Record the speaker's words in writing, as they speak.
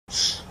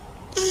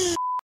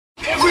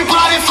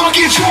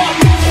fucking drop.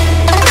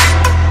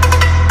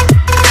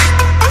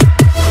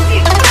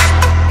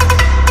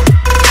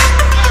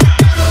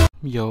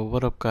 Yo,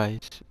 what up guys?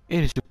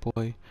 It is your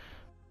boy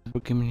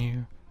Gaming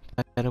here.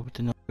 I got up with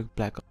another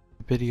Black Ops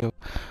video.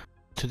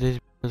 Today's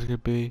video is gonna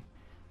be,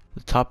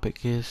 the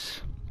topic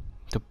is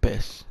the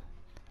best,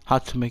 how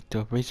to make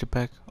the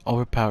Razorback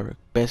overpowered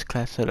best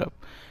class setup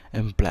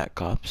in Black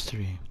Ops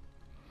 3.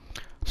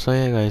 So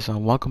yeah guys,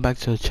 welcome back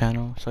to the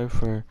channel. Sorry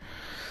for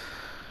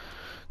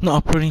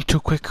not uploading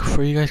too quick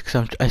for you guys,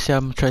 because I say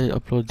I'm trying to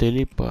upload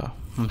daily, but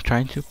I'm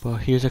trying to. But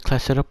here's a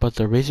class setup of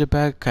the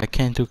Razorback. I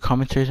can't do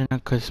commentaries right now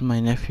because it's my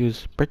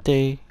nephew's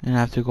birthday and I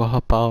have to go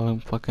help out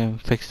and fucking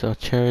fix the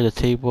chair, the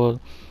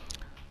table,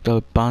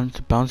 the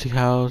bouncy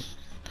house,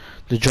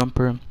 the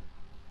jumper.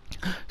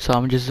 So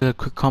I'm just a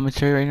quick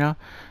commentary right now.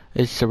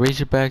 It's the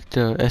Razorback,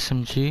 the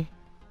SMG,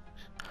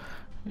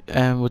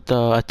 and with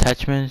the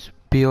attachments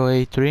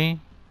BOA3,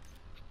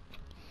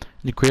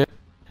 the grip,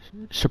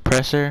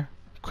 suppressor,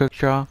 quick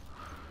draw.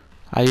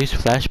 I use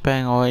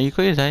flashbang, or you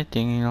could use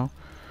anything, you know.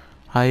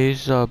 I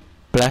use a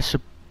blast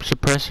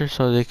suppressor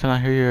so they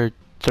cannot hear your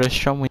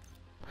thresh drum.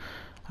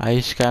 I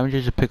use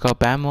scavengers to pick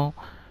up ammo,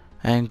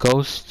 and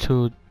ghosts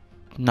to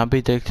not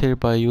be detected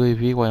by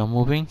UAV while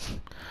moving.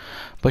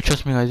 But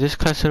trust me guys, this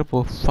class setup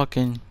will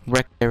fucking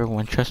wreck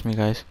everyone, trust me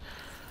guys.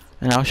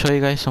 And I'll show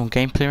you guys some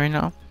gameplay right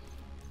now,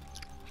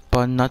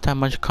 but not that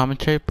much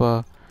commentary,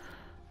 but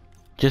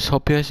just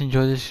hope you guys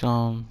enjoy this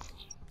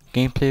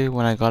gameplay.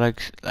 When I got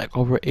like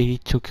over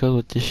 82 kills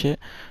with this shit,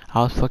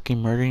 I was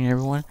fucking murdering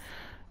everyone,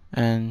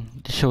 and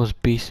this shit was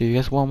beast. If you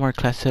guys want more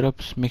class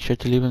setups, make sure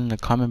to leave them in the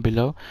comment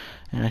below,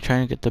 and I'm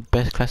trying to get the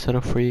best class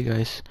setup for you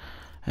guys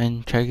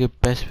and try to get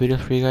best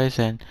videos for you guys.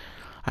 And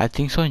I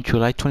think so in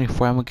July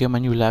 24 I'm gonna get my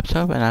new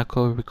laptop and I'll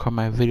go record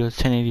my videos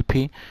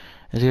 1080p.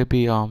 It's gonna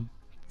be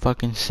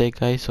fucking sick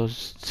guys, so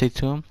stay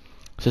tuned,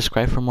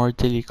 subscribe for more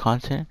daily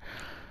content.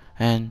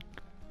 And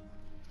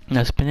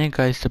that's been it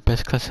guys, the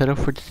best class setup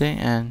for today,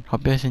 and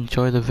hope you guys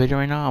enjoy the video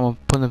right now. I'm gonna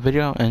put in the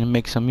video and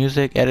make some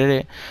music, edit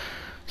it.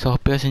 So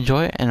hope you guys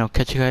enjoy it, and I'll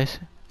catch you guys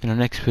in the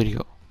next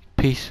video.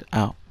 Peace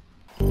out.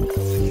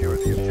 Secure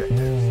the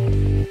objective.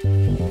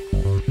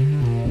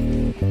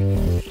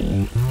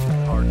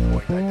 Hard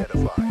point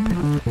identified.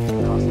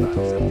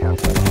 Hostiles have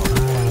captured the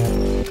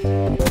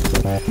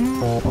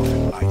hard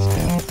point. Ice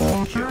team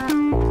secure.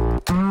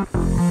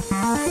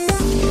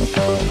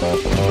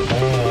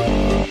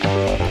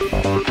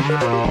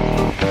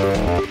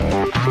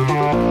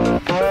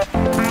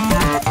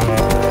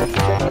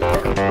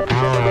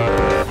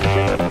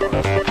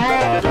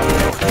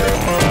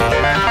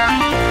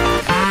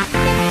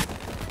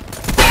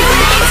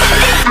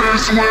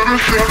 Where the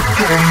shit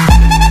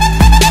goes.